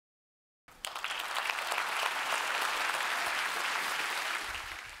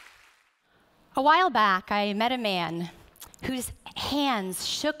A while back, I met a man whose hands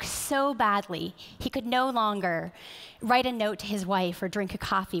shook so badly he could no longer write a note to his wife or drink a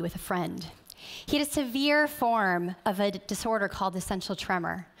coffee with a friend. He had a severe form of a disorder called essential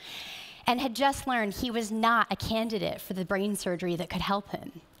tremor and had just learned he was not a candidate for the brain surgery that could help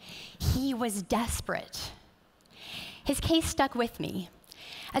him. He was desperate. His case stuck with me.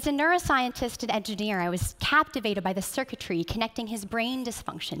 As a neuroscientist and engineer, I was captivated by the circuitry connecting his brain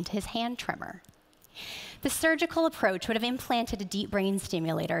dysfunction to his hand tremor. The surgical approach would have implanted a deep brain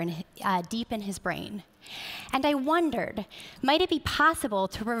stimulator deep in his brain. And I wondered, might it be possible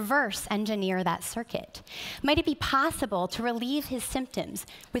to reverse engineer that circuit? Might it be possible to relieve his symptoms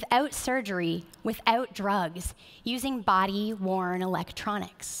without surgery, without drugs, using body-worn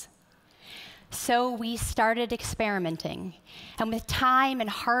electronics? So we started experimenting, and with time and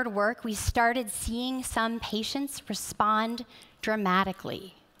hard work, we started seeing some patients respond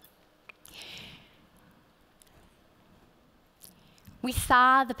dramatically. We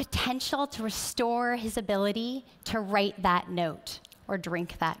saw the potential to restore his ability to write that note or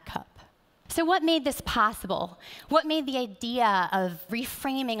drink that cup. So what made this possible? What made the idea of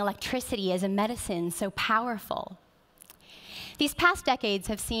reframing electricity as a medicine so powerful? These past decades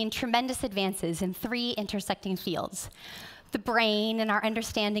have seen tremendous advances in three intersecting fields: the brain and our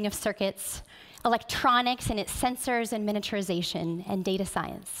understanding of circuits, electronics and its sensors and miniaturization, and data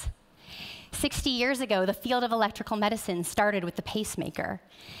science. 60 years ago, the field of electrical medicine started with the pacemaker.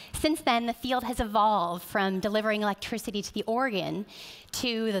 Since then, the field has evolved from delivering electricity to the organ,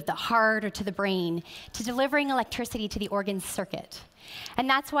 to the heart or to the brain, to delivering electricity to the organ's circuit. And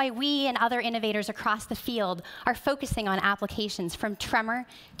that's why we and other innovators across the field are focusing on applications from tremor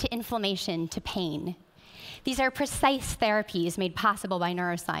to inflammation to pain. These are precise therapies made possible by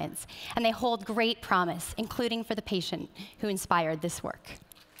neuroscience, and they hold great promise, including for the patient who inspired this work.